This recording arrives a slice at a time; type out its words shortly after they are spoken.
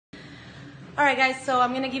All right, guys, so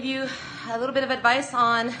I'm going to give you a little bit of advice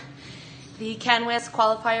on the CanWest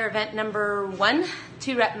Qualifier event number 1,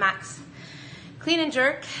 2 rep max. Clean and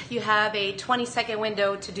jerk, you have a 20-second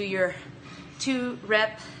window to do your 2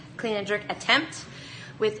 rep clean and jerk attempt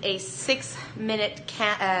with a 6-minute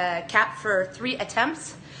cap for 3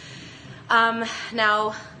 attempts.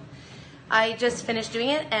 Now, I just finished doing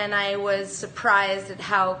it and I was surprised at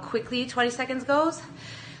how quickly 20 seconds goes.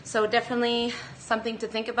 So definitely something to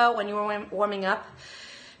think about when you're warming up.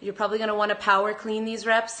 You're probably going to want to power clean these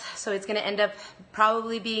reps, so it's going to end up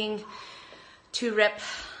probably being 2 rep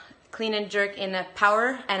clean and jerk in a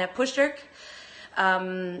power and a push jerk.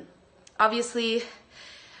 Obviously,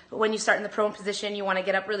 when you start in the prone position, you want to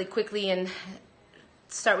get up really quickly and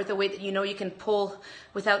start with the weight that you know you can pull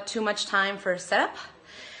without too much time for a setup.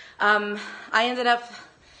 I ended up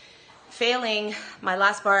failing my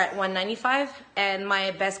last bar at 195, and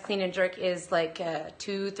my best clean and jerk is like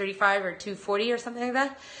 235 or 240 or something like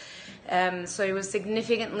that. So it was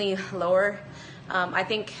significantly lower. I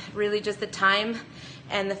think really just the time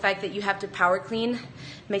and the fact that you have to power clean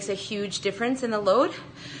makes a huge difference in the load.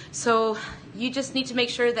 So you just need to make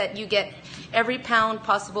sure that you get every pound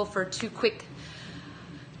possible for two quick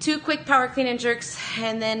power clean and jerks,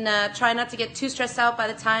 and then try not to get too stressed out by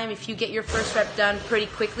the time. If you get your first rep done pretty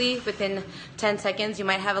quickly, within 10 seconds, you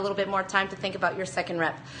might have a little bit more time to think about your second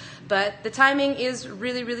rep. But the timing is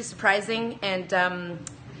really, really surprising, and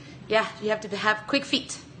yeah, you have to have quick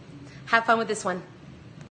feet. Have fun with this one.